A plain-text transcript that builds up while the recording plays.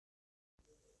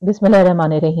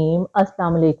Bismillahirrahmanirrahim.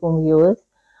 Assalamu alaikum viewers.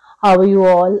 How are you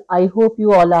all? I hope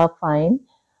you all are fine.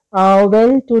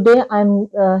 Today I'm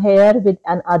here with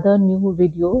another new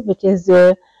video which is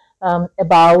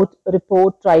about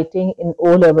report writing in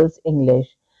O levels English.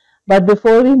 But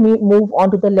before we move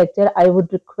on to the lecture, I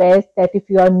would request that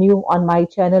if you are new on my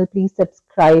channel, please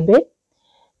subscribe it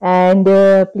and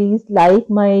please like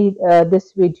my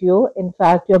this video. In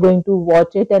fact, you're going to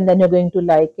watch it and then you're going to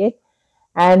like it,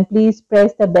 and please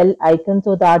press the bell icon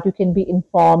so that you can be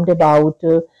informed about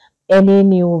any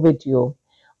new video.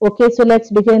 Okay, so let's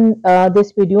begin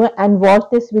this video and watch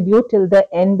this video till the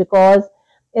end, because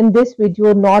in this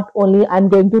video not only I'm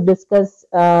going to discuss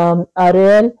a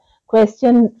real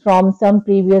question from some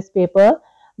previous paper,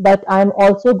 but I'm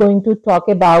also going to talk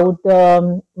about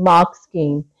the mark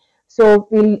scheme. So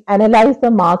we'll analyze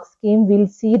the mark scheme, we'll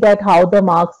see that how the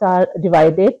marks are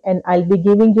divided, and I'll be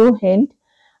giving you hint.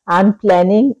 I'm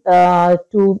planning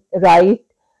to write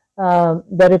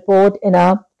the report in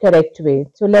a correct way.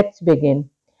 So let's begin.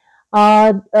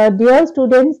 Dear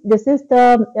students, this is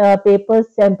the paper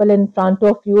sample in front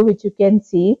of you, which you can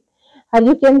see. And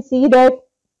you can see that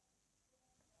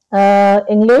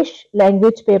English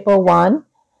language paper 1.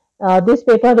 This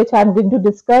paper which I'm going to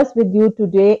discuss with you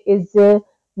today is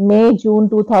May-June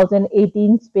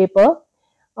 2018's paper.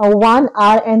 1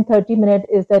 hour and 30 minutes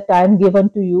is the time given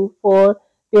to you for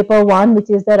paper 1, which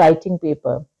is the writing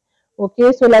paper.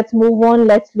 Okay, so let's move on.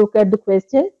 Let's look at the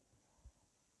question.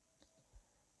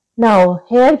 Now,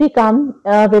 here we come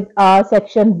with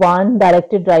section 1,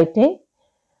 directed writing.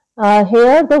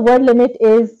 Here the word limit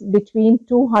is between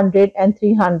 200 and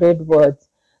 300 words.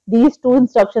 These two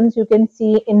instructions you can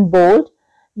see in bold.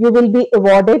 You will be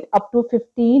awarded up to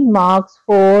 15 marks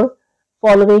for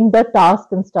following the task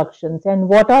instructions. And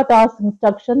what are task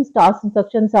instructions? Task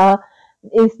instructions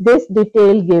is this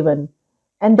detail given.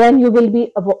 And then you will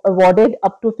be awarded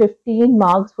up to 15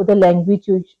 marks for the language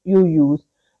you use.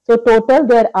 So total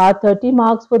there are 30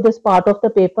 marks for this part of the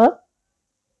paper.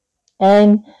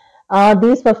 And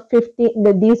these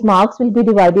marks will be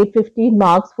divided 15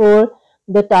 marks for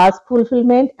the task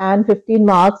fulfillment and 15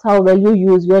 marks how well you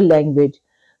use your language.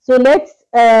 So let's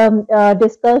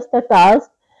discuss the task.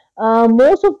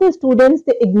 Most of the students,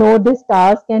 they ignore this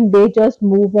task and they just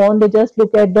move on. They just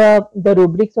look at the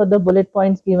rubrics or the bullet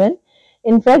points given.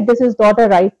 In fact, this is not a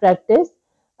right practice.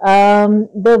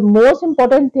 The most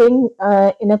important thing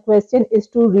in a question is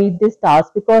to read this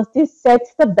task, because this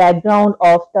sets the background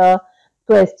of the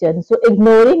question. So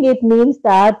ignoring it means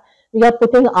that we are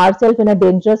putting ourselves in a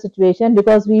dangerous situation,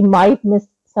 because we might miss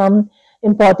some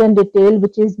important detail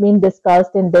which is being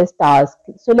discussed in this task.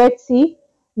 So let's see.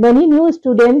 Many new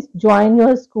students join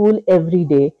your school every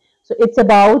day. So it's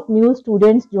about new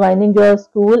students joining your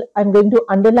school. I'm going to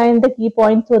underline the key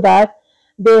points so that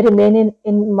they remain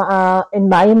in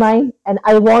my mind, and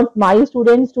I want my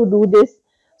students to do this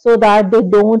so that they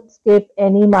don't skip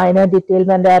any minor detail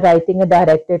when they are writing a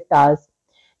directed task.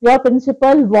 Your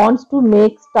principal wants to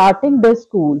make starting the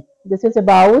school. This is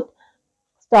about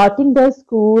starting the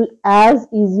school as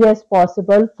easy as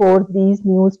possible for these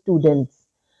new students.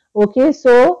 Okay,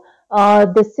 so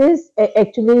this is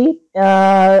actually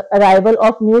arrival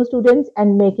of new students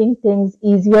and making things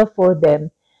easier for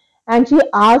them. And she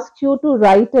asks you to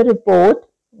write a report.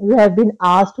 You have been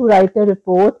asked to write a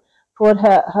report for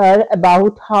her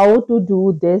about how to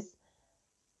do this.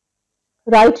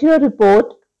 Write your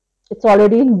report. It's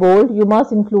already in bold. You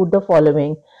must include the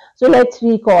following. So let's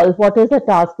recall, what is the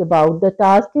task about? The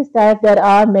task is that there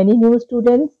are many new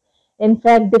students. In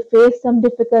fact, they face some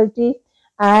difficulty.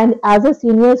 And as a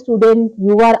senior student,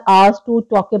 you are asked to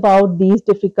talk about these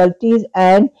difficulties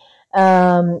and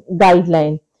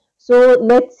guidelines. So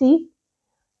let's see.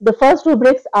 The first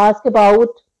rubrics ask about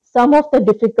some of the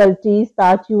difficulties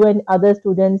that you and other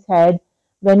students had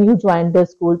when you joined the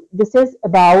school. This is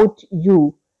about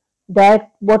you,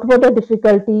 that what were the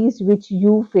difficulties which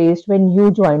you faced when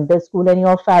you joined the school and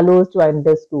your fellows joined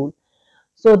the school.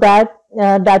 So that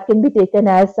can be taken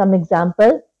as some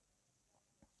example.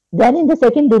 Then in the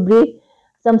second rubric,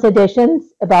 some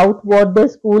suggestions about what the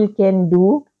school can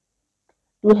do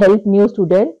to help new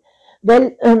students.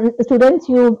 Well, students,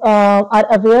 you are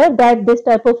aware that this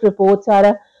type of reports are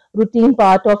a routine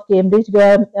part of Cambridge,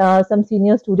 where some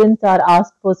senior students are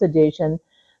asked for suggestion.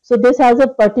 So this has a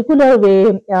particular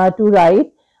way to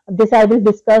write. This I will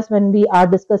discuss when we are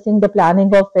discussing the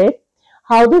planning of it.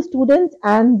 How the students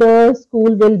and the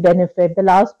school will benefit. The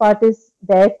last part is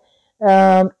that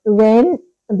when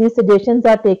these suggestions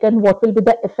are taken, what will be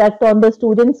the effect on the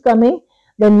students coming,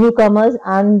 the newcomers,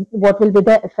 and what will be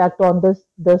the effect on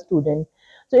the student.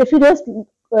 So if you just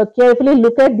carefully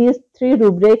look at these three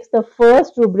rubrics. The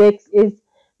first rubrics is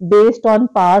based on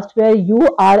past, where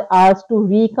you are asked to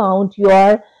recount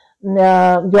your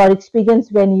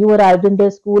experience when you arrived in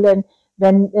the school and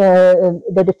when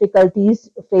the difficulties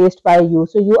faced by you.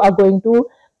 So you are going to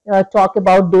talk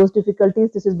about those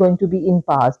difficulties. This is going to be in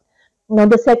past. Now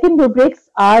the second rubrics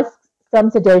asks some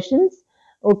suggestions,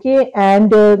 okay, and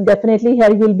definitely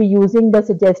here you'll be using the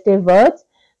suggestive words.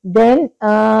 Then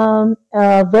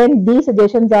when these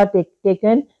suggestions are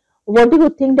taken, what do you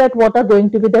think that what are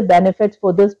going to be the benefits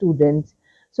for the students?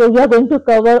 So we are going to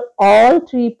cover all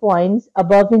 3 points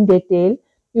above in detail.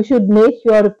 You should make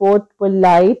your report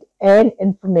polite and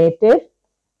informative.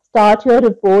 Start your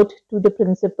report to the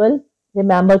principal.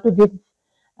 Remember to give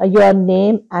your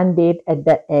name and date at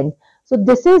the end. So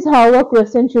this is how a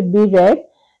question should be read.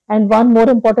 And one more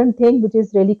important thing, which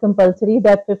is really compulsory,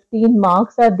 that 15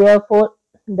 marks are there for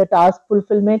the task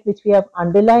fulfillment, which we have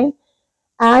underlined,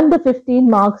 and the 15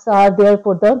 marks are there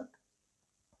for the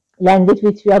language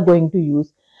which we are going to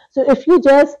use. So if you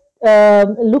just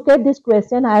look at this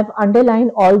question, I have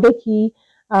underlined all the key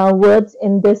words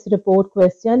in this report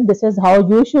question. This is how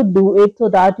you should do it so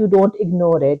that you don't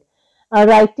ignore it.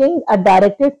 Writing a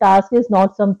directed task is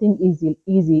not something easy.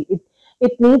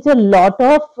 It needs a lot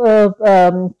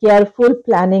of careful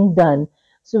planning done.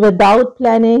 So without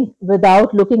planning,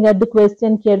 without looking at the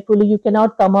question carefully, you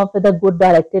cannot come up with a good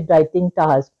directed writing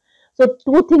task. So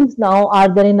two things now are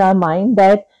there in our mind,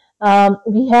 that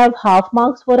we have half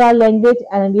marks for our language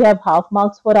and we have half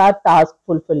marks for our task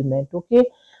fulfillment. Okay,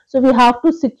 so we have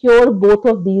to secure both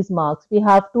of these marks. We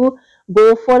have to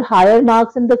go for higher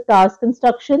marks in the task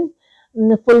instruction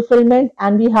fulfillment,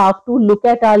 and we have to look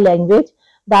at our language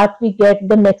that we get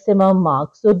the maximum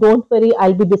marks. So don't worry,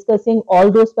 I'll be discussing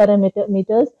all those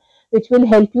parameters which will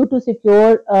help you to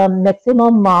secure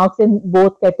maximum marks in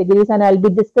both categories, and I'll be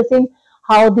discussing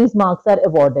how these marks are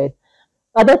awarded.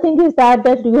 Other thing is that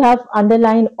you have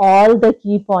underlined all the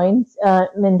key points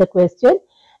in the question,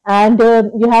 and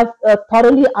you have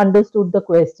thoroughly understood the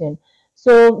question.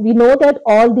 So we know that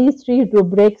all these three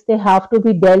rubrics, they have to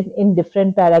be dealt in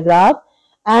different paragraphs,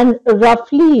 and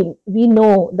roughly we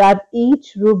know that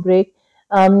each rubric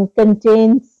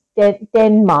contains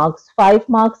 10 marks, 5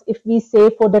 marks if we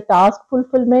say for the task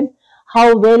fulfillment,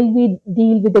 how well we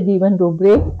deal with the given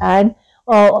rubric, and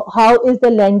how is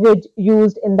the language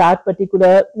used in that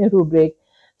particular rubric.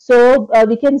 So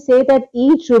we can say that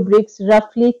each rubrics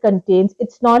roughly contains,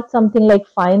 it's not something like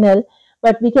final,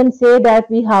 but we can say that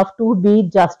we have to be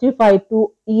justified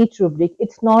to each rubric.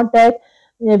 It's not that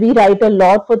we write a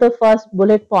lot for the first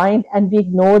bullet point and we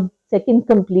ignore second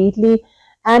completely,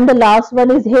 and the last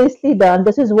one is hastily done.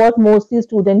 This is what mostly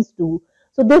students do.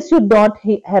 So this should not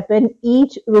happen.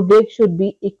 Each rubric should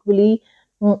be equally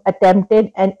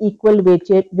attempted, and equal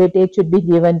weightage should be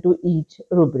given to each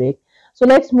rubric. So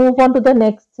let's move on to the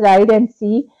next slide and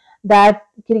see that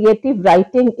creative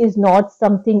writing is not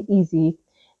something easy.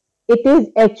 It is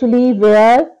actually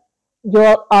where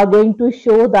you are going to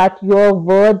show that your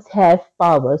words have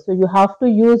power. So you have to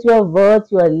use your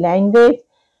words, your language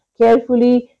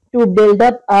carefully to build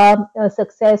up a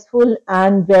successful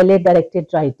and well-directed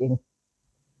writing.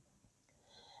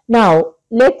 Now,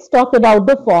 let's talk about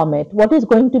the format. What is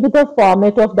going to be the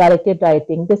format of directed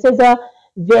writing? This is a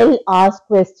well asked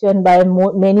question by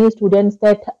many students,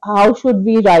 that how should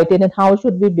we write it and how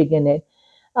should we begin it?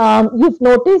 You've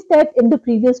noticed that in the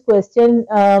previous question,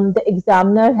 the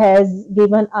examiner has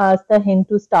given us the hint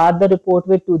to start the report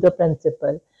with to the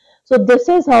principal. So this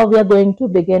is how we are going to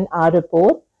begin our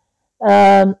report.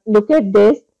 Look at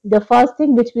this. The first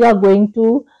thing which we are going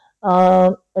to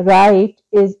write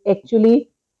is actually,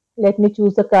 let me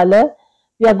choose the color.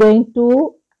 We are going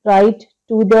to write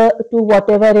to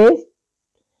whatever is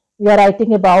we are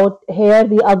writing about. Here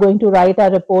we are going to write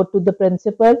our report to the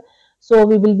principal. So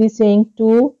we will be saying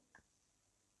to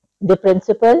the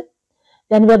principal.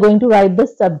 Then we are going to write the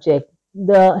subject.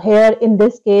 Here in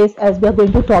this case, as we are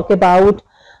going to talk about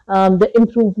the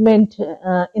improvement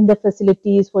in the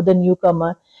facilities for the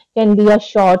newcomer, can be a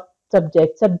short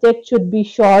subject. Subject should be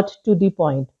short to the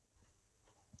point.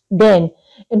 Then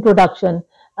introduction.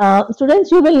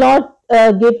 Students, you will not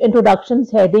give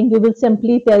introductions heading. You will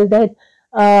simply tell that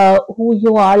who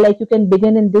you are. Like you can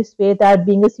begin in this way, that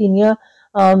being a senior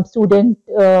student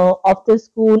of the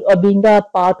school, or being a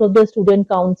part of the student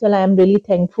council, I am really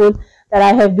thankful that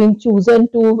I have been chosen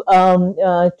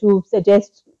to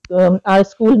suggest our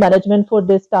school management for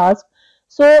this task.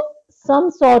 So some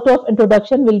sort of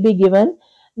introduction will be given,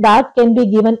 that can be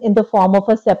given in the form of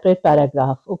a separate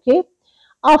paragraph. Okay.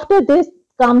 After this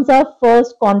comes our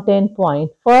first content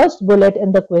point, first bullet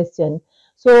in the question.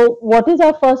 So what is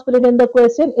our first bullet in the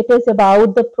question? It is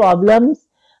about the problems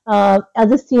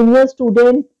as a senior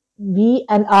student we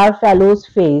and our fellows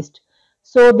faced.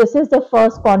 So this is the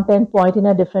first content point in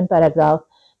a different paragraph.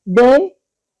 Then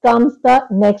comes the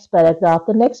next paragraph.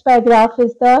 The next paragraph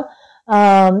is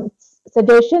the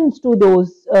suggestions to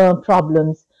those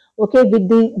problems. Okay, with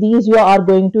these you are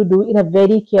going to do in a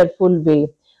very careful way.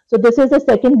 So this is the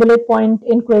second bullet point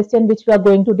in question which we are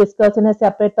going to discuss in a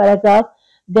separate paragraph.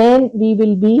 Then we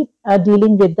will be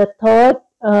dealing with the third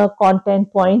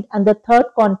content point, and the third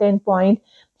content point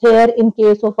here in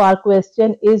case of our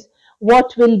question is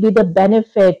what will be the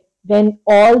benefit when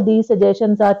all these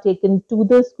suggestions are taken to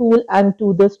the school and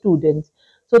to the students.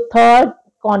 So third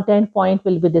content point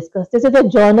will be discussed. This is a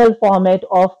journal format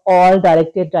of all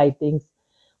directed writings.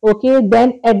 Okay,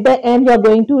 then at the end you are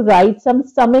going to write some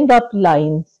summing up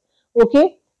lines.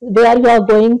 Okay, where you are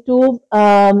going to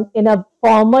in a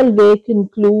formal way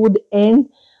conclude in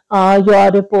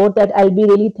your report that I'll be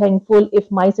really thankful if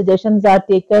my suggestions are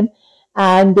taken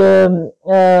and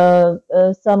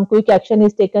some quick action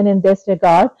is taken in this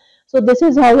regard. So this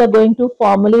is how you're going to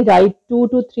formally write 2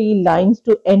 to 3 lines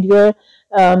to end your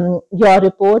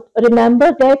report.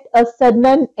 Remember that a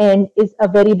sudden end is a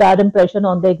very bad impression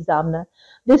on the examiner.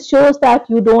 This shows that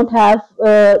you don't have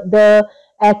the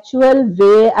actual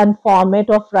way and format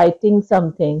of writing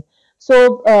something.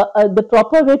 So the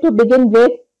proper way to begin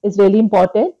with is really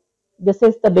important. This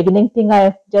is the beginning thing I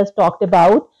have just talked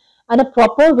about, and a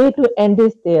proper way to end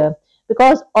is there,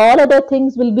 because all other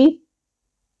things will be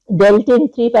dealt in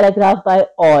 3 paragraphs by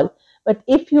all. But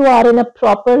if you are in a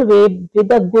proper way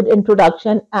with a good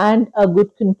introduction and a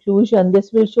good conclusion,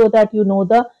 this will show that you know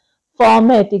the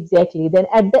format exactly. Then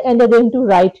at the end, you're going to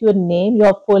write your name,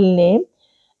 your full name,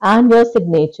 and your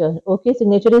signature. Okay,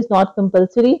 signature is not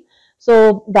compulsory,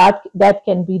 so that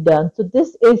can be done. So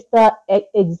this is the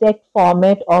exact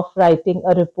format of writing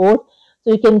a report.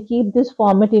 So you can keep this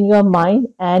format in your mind,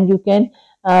 and you can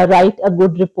write a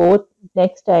good report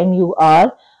next time you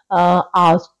are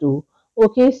asked to.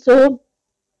 Okay, so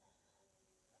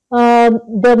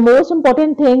the most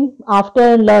important thing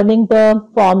after learning the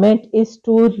format is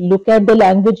to look at the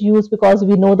language used, because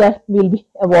we know that we'll be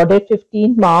awarded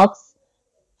 15 marks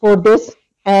for this,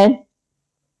 and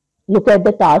look at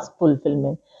the task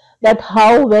fulfillment, that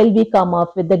how well we come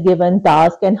up with the given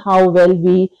task and how well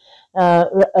we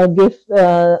give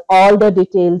all the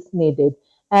details needed,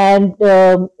 and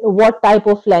what type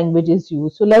of language is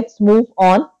used. So let's move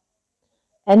on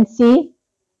and see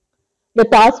the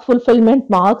task fulfillment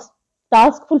marks.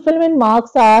 Task fulfillment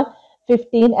marks are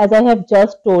 15, as I have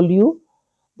just told you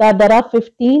that there are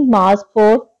 15 marks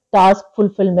for task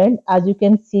fulfillment, as you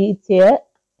can see it's here,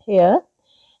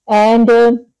 and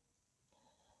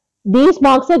these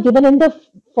marks are given in the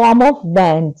form of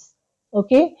bands.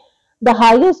 Okay, the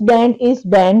highest band is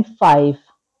band 5.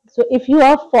 So if you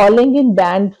are falling in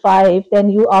band 5, then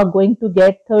you are going to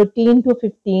get 13 to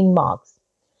 15 marks.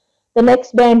 The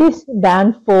next band is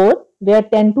band 4, where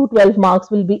 10 to 12 marks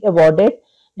will be awarded.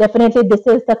 Definitely this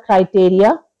is the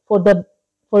criteria for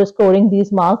scoring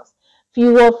these marks.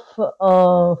 Few of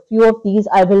these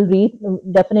I will read.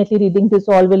 Definitely reading this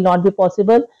all will not be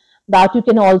possible. That you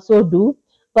can also do.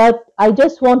 But I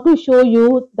just want to show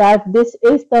you that this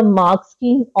is the mark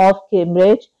scheme of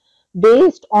Cambridge,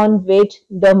 based on which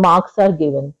the marks are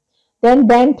given. Then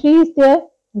band 3 is there,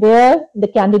 where the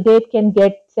candidate can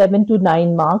get 7 to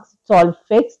 9 marks. It's all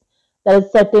fixed. There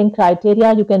is certain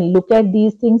criteria. You can look at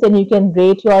these things and you can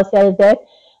rate yourself that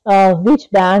which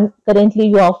band currently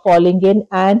you are falling in,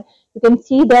 and you can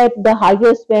see that the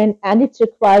highest band and its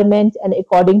requirements, and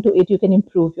according to it you can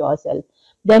improve yourself.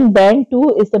 Then band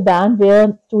 2 is the band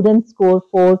where students score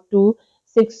 4 to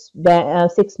 6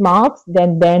 marks.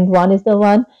 Then band 1 is the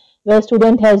one where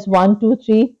student has 1 to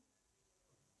 3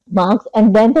 marks,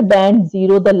 and then the band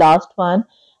 0, the last one,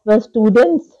 where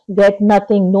students get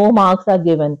nothing, no marks are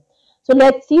given. So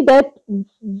let's see that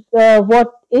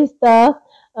what is the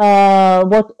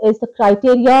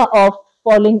criteria of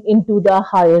falling into the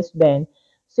highest band.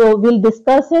 So we'll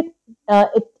discuss it.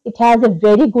 It has a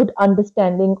very good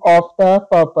understanding of the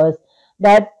purpose,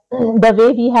 that the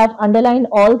way we have underlined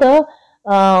all the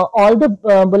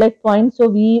bullet points, so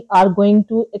we are going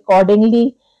to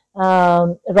accordingly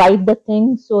write the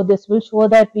thing. So this will show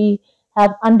that we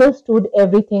have understood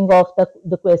everything of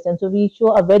the question. So we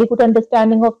show a very good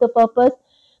understanding of the purpose,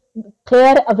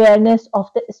 clear awareness of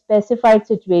the specified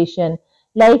situation.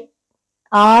 Like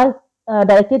our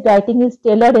directed writing is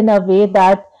tailored in a way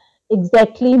that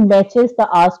exactly matches the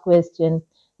asked question.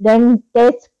 Then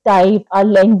text type, our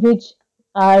language,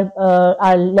 our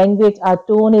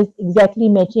tone is exactly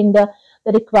matching the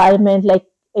requirement. Like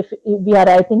if we are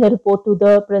writing a report to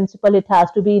the principal, it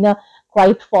has to be in a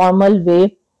quite formal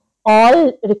way.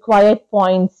 All required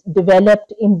points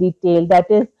developed in detail. That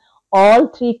is, all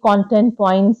three content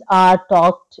points are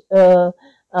talked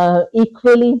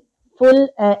equally, full,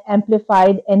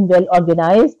 amplified, and well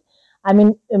organized. I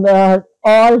mean,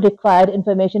 all required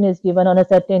information is given on a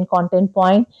certain content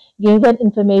point, given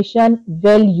information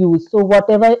well used. So,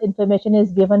 whatever information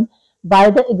is given by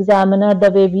the examiner,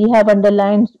 the way we have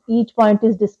underlined, each point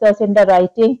is discussed in the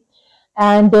writing,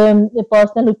 and the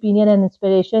personal opinion and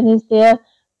inspiration is there.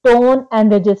 Tone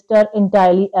and register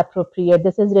entirely appropriate.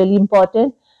 This is really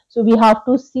important. So, we have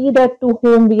to see that to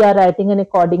whom we are writing, and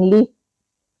accordingly,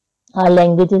 our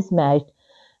language is matched.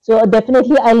 So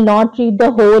definitely, I'll not read the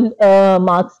whole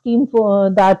mark scheme for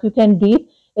that. You can read.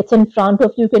 It's in front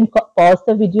of you. You can pause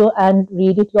the video and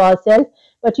read it yourself.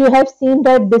 But you have seen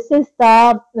that this is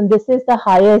the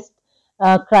highest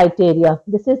criteria.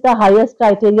 This is the highest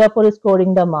criteria for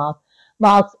scoring the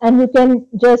marks, and you can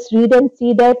just read and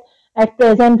see that at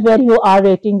present where you are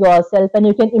rating yourself, and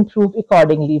you can improve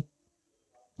accordingly.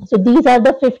 So these are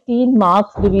the 15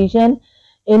 marks division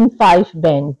in 5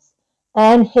 bands.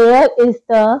 And here is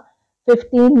the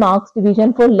 15 marks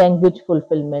division for language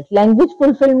fulfillment. Language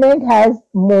fulfillment has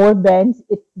more bands.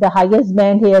 The highest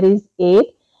band here is 8.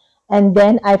 And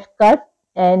then I've cut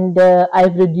and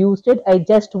I've reduced it. I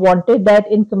just wanted that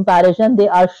in comparison they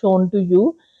are shown to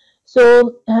you.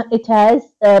 So it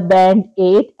has band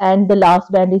 8 and the last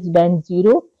band is band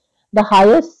 0. The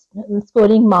highest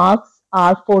scoring marks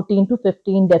are 14 to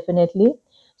 15 definitely.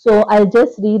 So I'll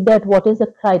just read that what is the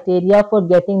criteria for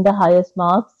getting the highest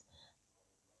marks.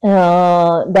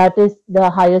 That is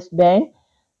the highest band.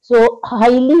 So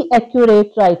highly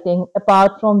accurate writing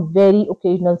apart from very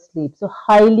occasional sleep. So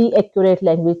highly accurate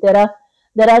language.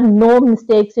 There are no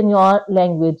mistakes in your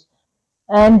language,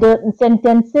 and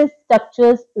sentences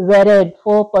structures varied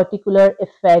for particular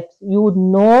effects. You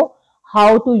know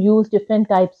how to use different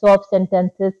types of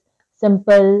sentences: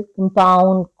 simple,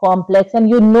 compound, complex, and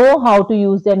you know how to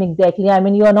use them exactly. I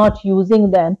mean, you are not using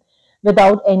them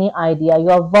without any idea.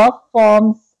 Your verb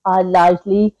forms are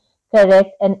largely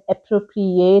correct and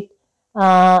appropriate.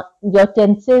 Your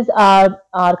tenses are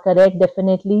correct,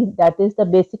 definitely. That is the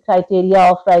basic criteria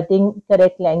of writing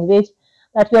correct language.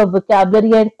 That your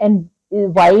vocabulary and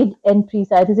wide and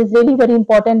precise. This is really very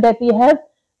important that we have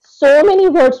so many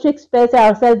words to express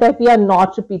ourselves that we are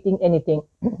not repeating anything.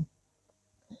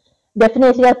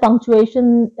 Definitely, our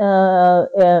punctuation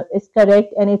is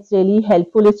correct and it's really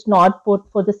helpful. It's not put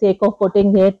for the sake of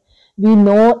putting it. We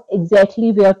know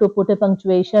exactly where to put a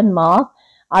punctuation mark.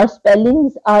 Our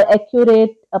spellings are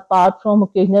accurate apart from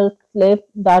occasional slip.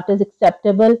 That is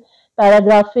acceptable.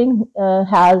 Paragraphing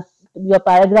has your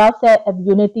paragraphs have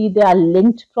unity. They are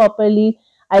linked properly.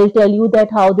 I'll tell you that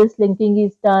how this linking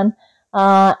is done,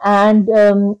 and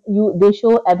they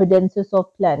show evidences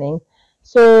of planning.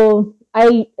 So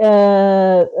I'll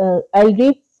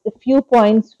read a few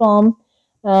points from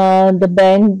the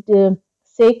band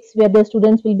 6, where the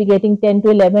students will be getting 10 to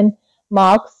 11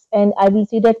 marks, and I will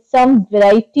see that some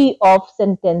variety of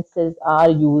sentences are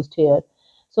used here.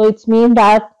 So it's mean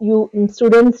that you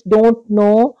students don't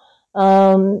know,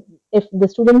 if the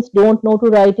students don't know to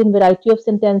write in variety of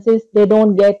sentences, they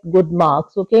don't get good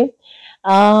marks. Okay,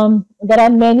 there are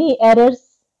many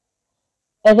errors.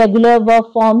 Irregular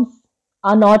verb forms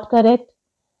are not correct,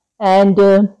 and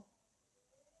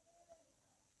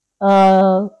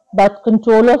but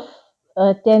control of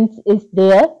tense is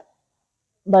there,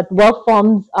 but verb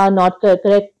forms are not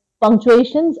correct.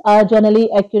 Punctuations are generally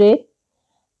accurate,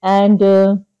 and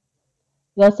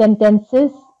your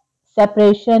sentences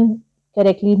separation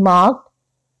correctly marked.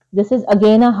 This is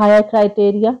again a higher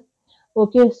criteria.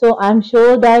 Okay, so I'm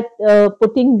sure that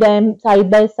putting them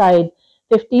side by side,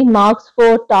 15 marks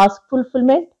for task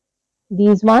fulfillment,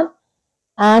 these one,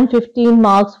 and 15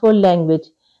 marks for language.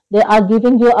 They are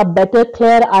giving you a better,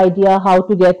 clear idea how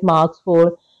to get marks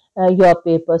for your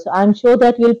paper. So I'm sure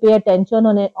that you'll pay attention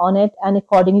on it, and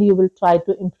accordingly you will try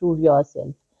to improve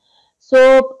yourself.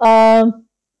 So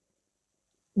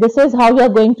this is how you are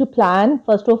going to plan.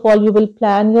 First of all, you will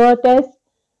plan your test.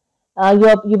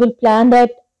 You will plan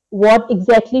that what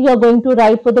exactly you are going to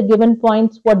write for the given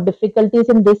points, what difficulties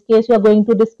in this case you are going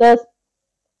to discuss.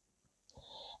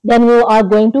 Then you are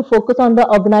going to focus on the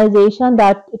organization,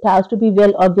 that it has to be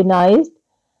well organized.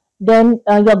 Then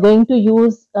you're going to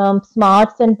use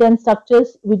smart sentence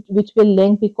structures which will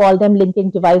link. We call them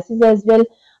linking devices as well.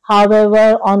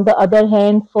 However, on the other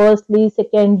hand, firstly,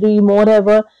 secondary,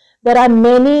 moreover, there are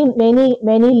many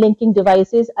linking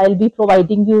devices. I'll be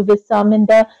providing you with some in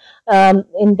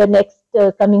the next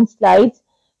coming slides.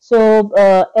 So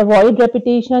avoid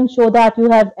repetition, show that you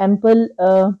have ample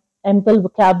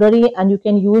vocabulary and you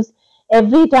can use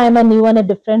every time a new and a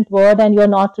different word, and you're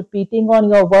not repeating on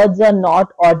your words are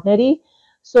not ordinary.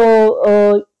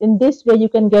 So in this way you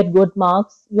can get good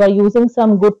marks. You are using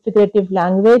some good figurative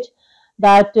language,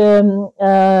 that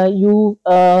you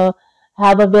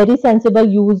have a very sensible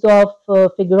use of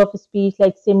figure of speech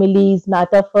like similes,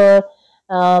 metaphor,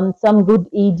 some good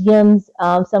idioms,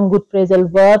 some good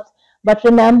phrasal verbs. But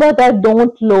remember that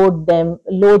don't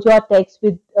load your text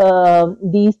with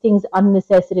these things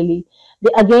unnecessarily.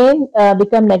 They again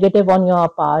become negative on your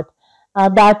part.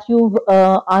 That you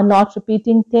are not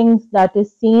repeating things that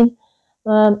is seen.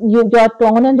 Your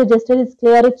tone and register is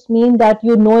clear. It means that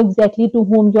you know exactly to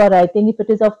whom you are writing. If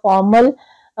it is a formal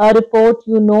report,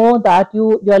 you know that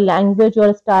your language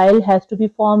or style has to be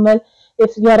formal.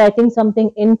 If you are writing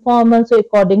something informal, so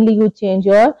accordingly you change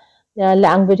your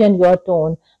language and your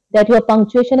tone. That your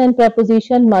punctuation and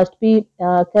preposition must be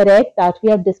correct. That we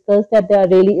have discussed that they are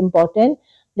really important.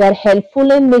 They are helpful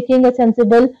in making a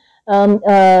sensible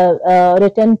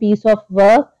written piece of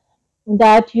work.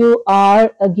 That you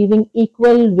are giving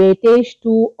equal weightage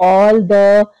to all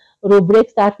the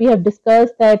rubrics that we have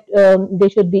discussed, that they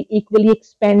should be equally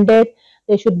expanded,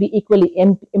 they should be equally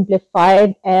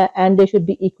amplified, and they should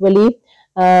be equally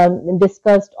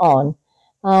discussed on.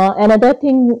 Another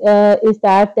thing is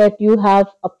that you have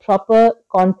a proper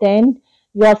content.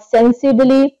 You are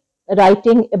sensibly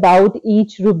writing about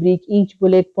each rubric, each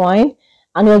bullet point,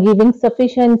 and you are giving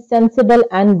sufficient, sensible,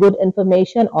 and good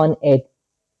information on it.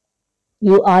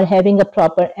 You are having a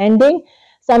proper ending.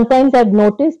 Sometimes I've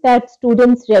noticed that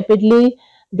students rapidly,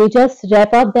 they just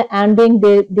wrap up the ending,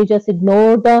 they just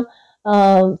ignore the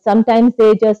sometimes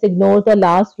they just ignore the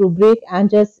last rubric and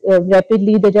just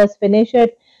rapidly they just finish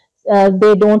it.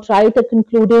 They don't write a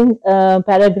concluding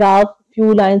paragraph,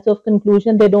 few lines of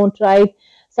conclusion they don't write.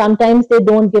 Sometimes they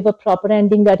don't give a proper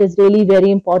ending, that is really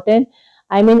very important.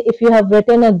 I mean, if you have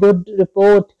written a good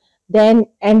report, then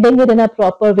ending it in a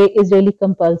proper way is really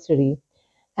compulsory.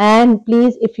 And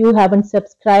please, if you haven't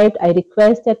subscribed, I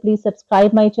request that please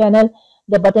subscribe my channel.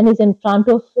 The button is in front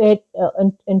of it,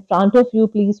 in front of you.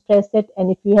 Please press it.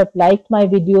 And if you have liked my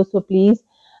video, so please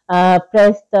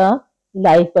press the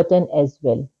like button as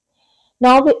well.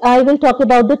 Now I will talk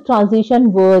about the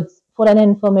transition words for an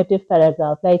informative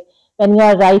paragraph. Like when you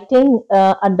are writing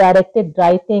a directed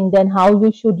writing, then how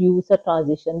you should use a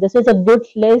transition. This is a good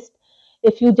list.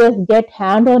 If you just get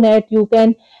hand on it, you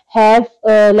can have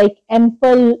like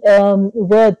ample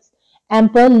words,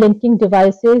 ample linking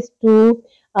devices to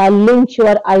link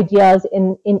your ideas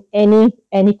in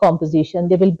any composition.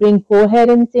 They will bring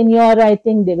coherence in your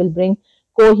writing. They will bring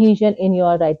cohesion in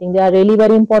your writing. They are really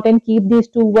very important. Keep these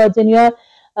two words in your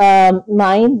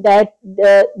mind, that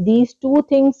these two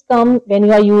things come when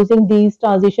you are using these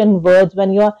transition words,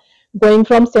 when you are going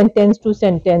from sentence to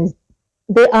sentence.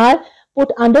 They are put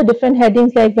under different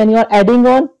headings, like when you are adding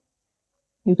on,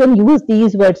 you can use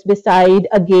these words: beside,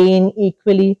 again,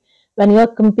 equally. When you are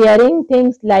comparing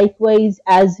things, likewise,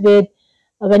 as with.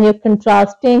 When you're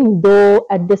contrasting, though,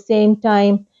 at the same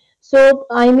time. So,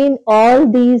 I mean, all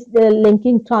these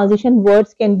linking transition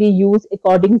words can be used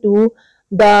according to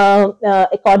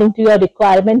your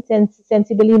requirements, and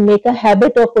sensibly make a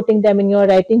habit of putting them in your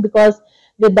writing, because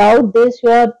without this,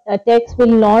 your text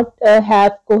will not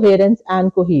have coherence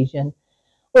and cohesion.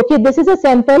 Okay, this is a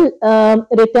sample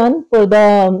return for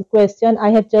the question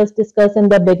I have just discussed in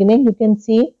the beginning. You can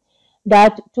see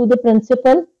that to the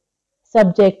principal,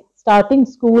 subject, starting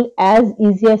school as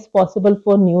easy as possible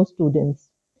for new students.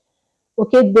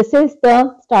 Okay, this is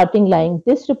the starting line.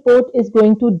 This report is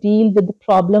going to deal with the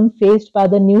problem faced by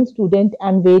the new student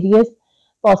and various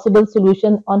possible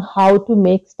solutions on how to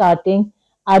make starting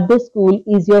at the school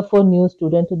easier for new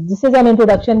students. So this is an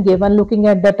introduction given looking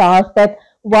at the task, that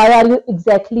why are you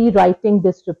exactly writing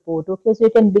this report. Okay, so you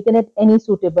can begin it any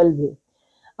suitable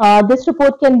way. This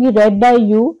report can be read by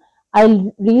you.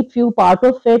 I'll read few part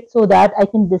of it so that I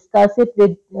can discuss it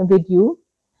with you.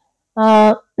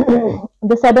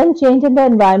 The sudden change in the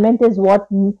environment is what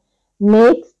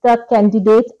makes the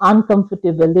candidates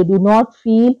uncomfortable. They do not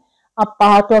feel a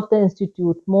part of the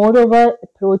institute. Moreover,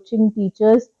 approaching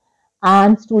teachers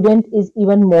and student is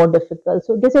even more difficult.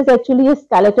 So this is actually a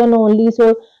skeleton only.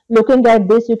 So looking at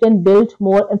this, you can build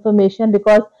more information,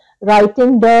 because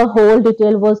writing the whole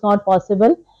detail was not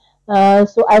possible.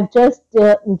 So I've just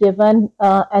given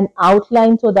an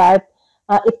outline so that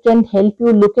it can help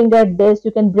you. Looking at this,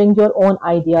 you can bring your own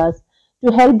ideas.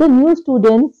 To help the new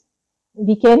students,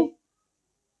 we can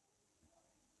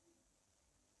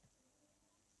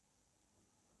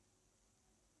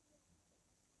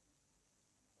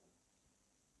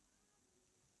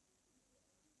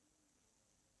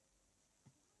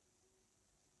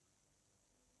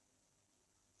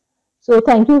So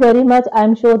thank you very much.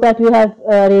 I'm sure that you have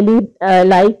really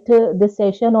liked this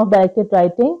session of directed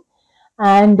writing,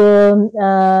 and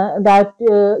that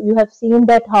you have seen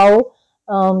that how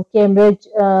Cambridge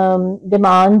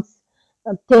demands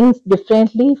things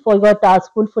differently for your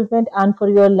task fulfillment and for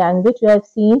your language. You have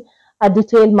seen a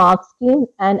detailed mark scheme,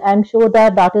 and I'm sure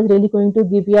that that is really going to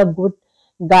give you a good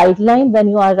guideline when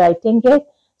you are writing it.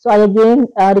 So I again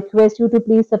request you to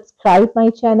please subscribe my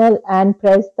channel and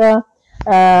press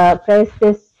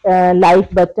this like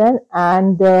button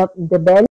and the bell